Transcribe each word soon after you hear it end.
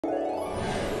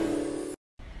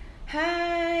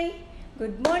Hi!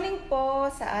 Good morning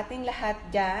po sa ating lahat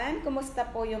dyan. Kumusta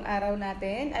po yung araw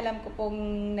natin? Alam ko pong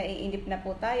naiinip na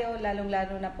po tayo,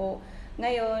 lalong-lalo na po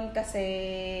ngayon kasi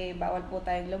bawal po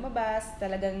tayong lumabas.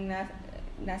 Talagang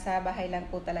nasa bahay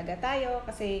lang po talaga tayo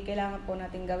kasi kailangan po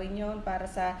natin gawin yon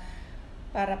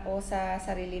para po sa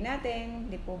sarili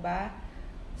natin, di po ba?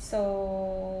 So,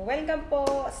 welcome po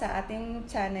sa ating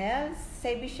channel,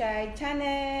 Baby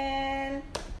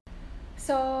Channel.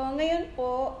 So, ngayon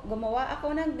po, gumawa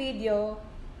ako ng video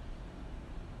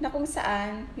na kung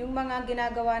saan yung mga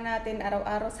ginagawa natin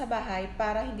araw-araw sa bahay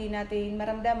para hindi natin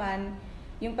maramdaman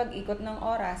yung pag-ikot ng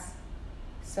oras.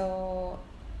 So,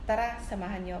 tara,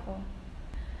 samahan niyo ako.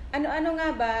 Ano-ano nga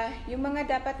ba yung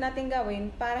mga dapat natin gawin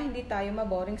para hindi tayo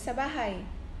maboring sa bahay?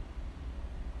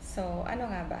 So, ano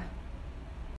nga ba?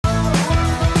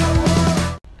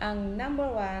 Ang number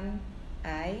 1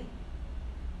 ay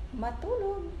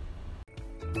matulog.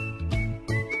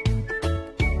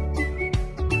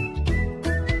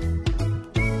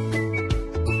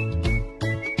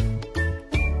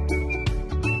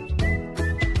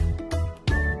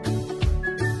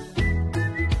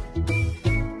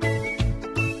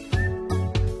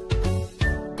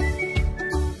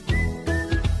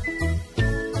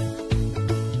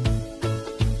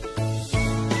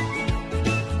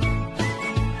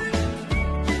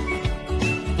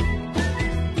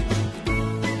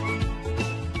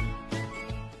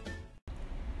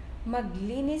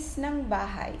 Maglinis ng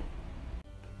bahay.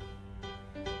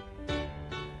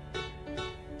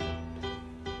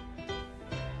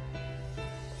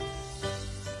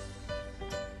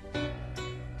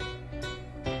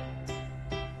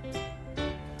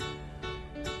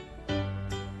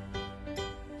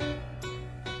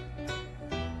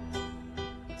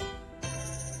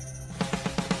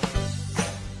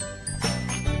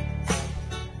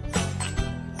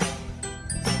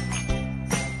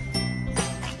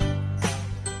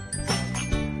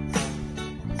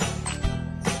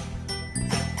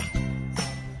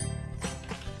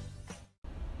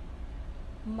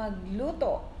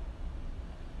 Magluto.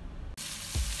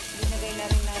 Linagay na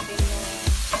rin natin yung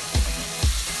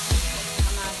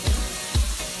kamatis.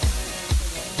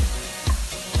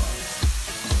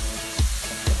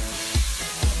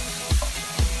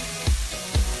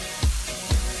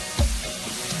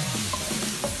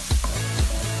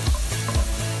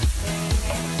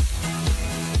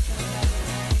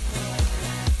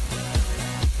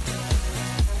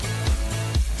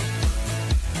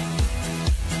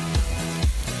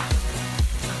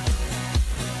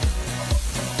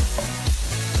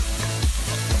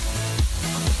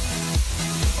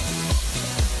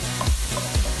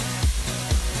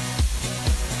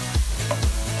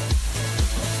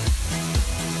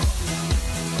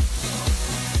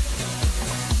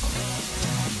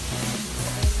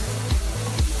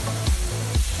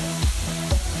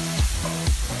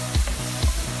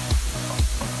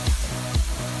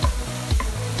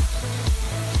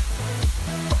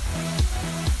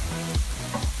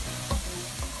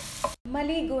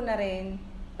 Maligo na rin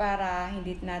para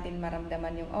hindi natin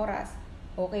maramdaman yung oras.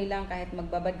 Okay lang kahit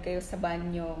magbabad kayo sa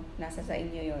banyo, nasa sa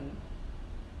inyo yon.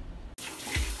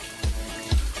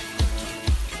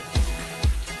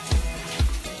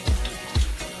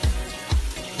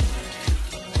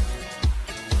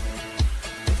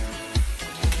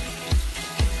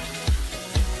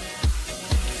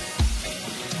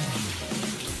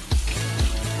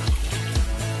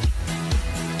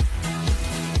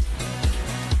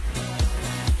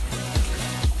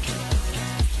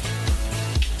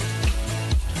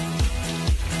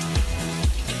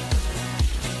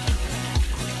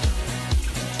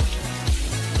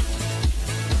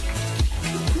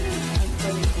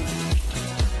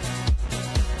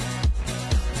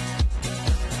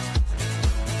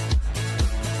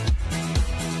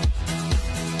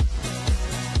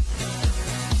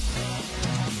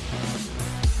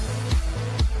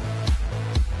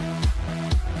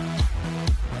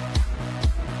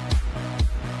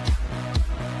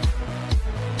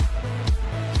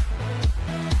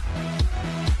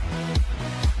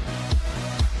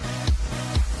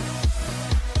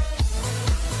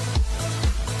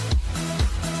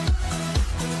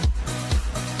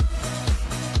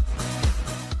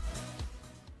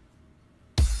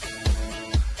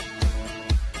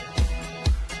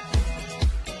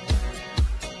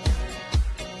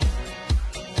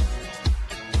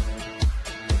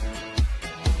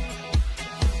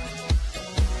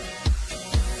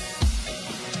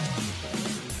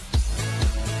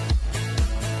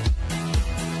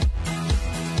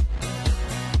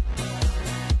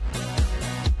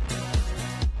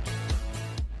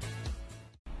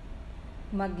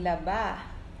 Maglaba.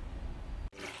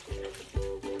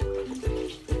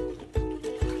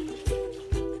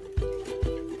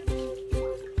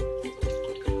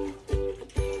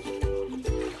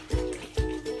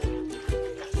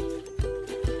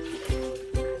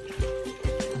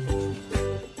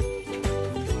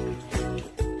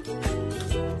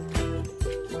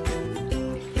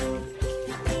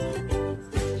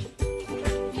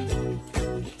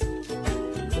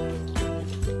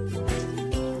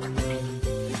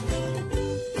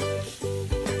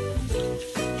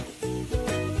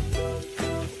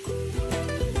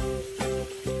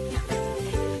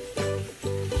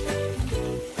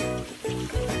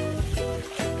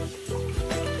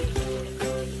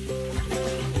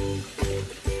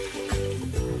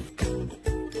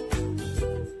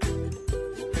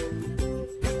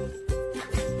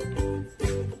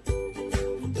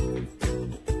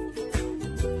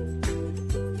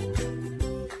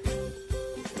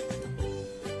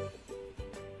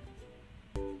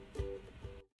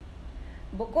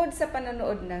 Bukod sa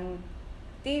panonood ng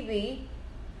TV,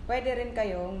 pwede rin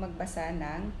kayong magbasa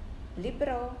ng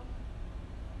libro.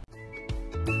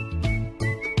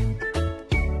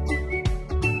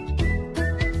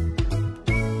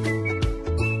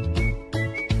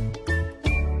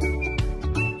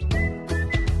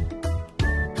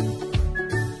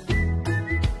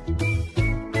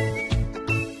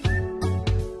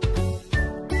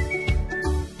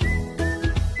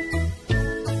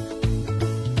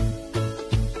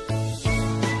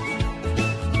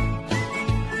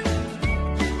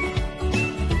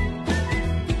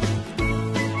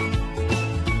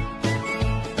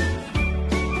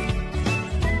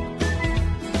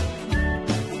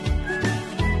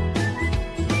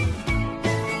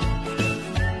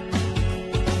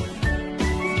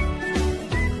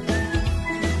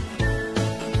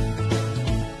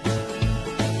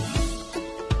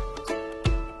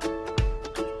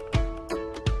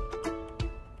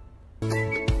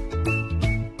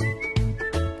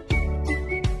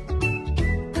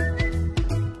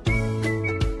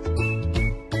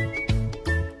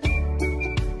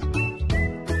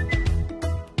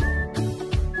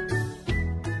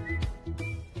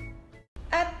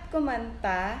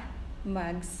 Kumanta,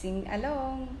 mag-sing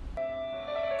along.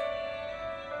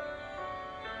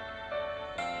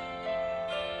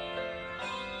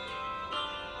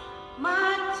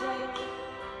 Magic,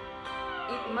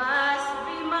 it must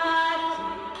be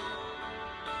magic.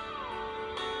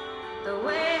 The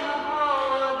way her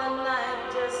whole the night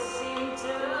just seemed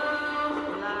to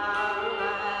fly.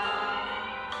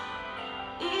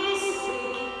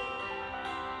 Easy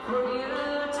for you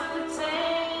to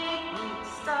take me,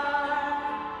 star.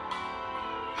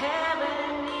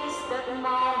 Heaven is that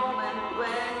moment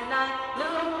when I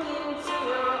look into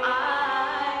your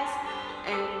eyes,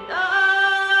 and I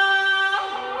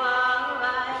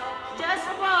just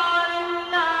fall in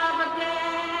love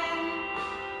again.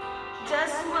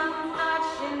 Just one touch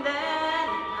and then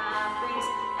it happens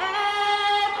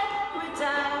every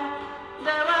time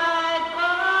that I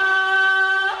go.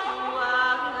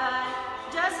 I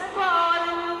just fall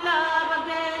in love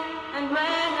again, and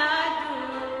when I do,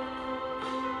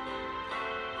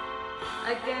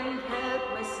 I can't help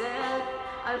myself,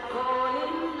 I fall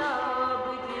in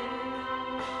love with you.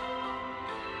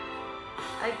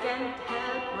 I can't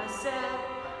help myself,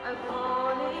 I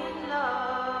fall in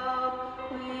love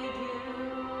with you.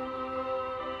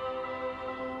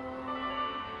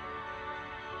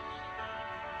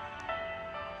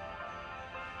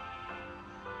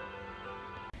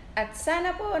 At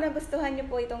sana po nagustuhan niyo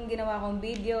po itong ginawa kong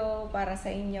video para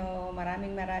sa inyo.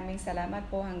 Maraming salamat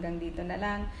po. Hanggang dito na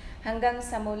lang. Hanggang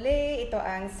sa muli, ito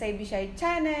ang Say Bishay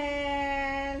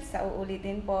Channel. Sa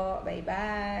uulitin po.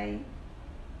 Bye-bye.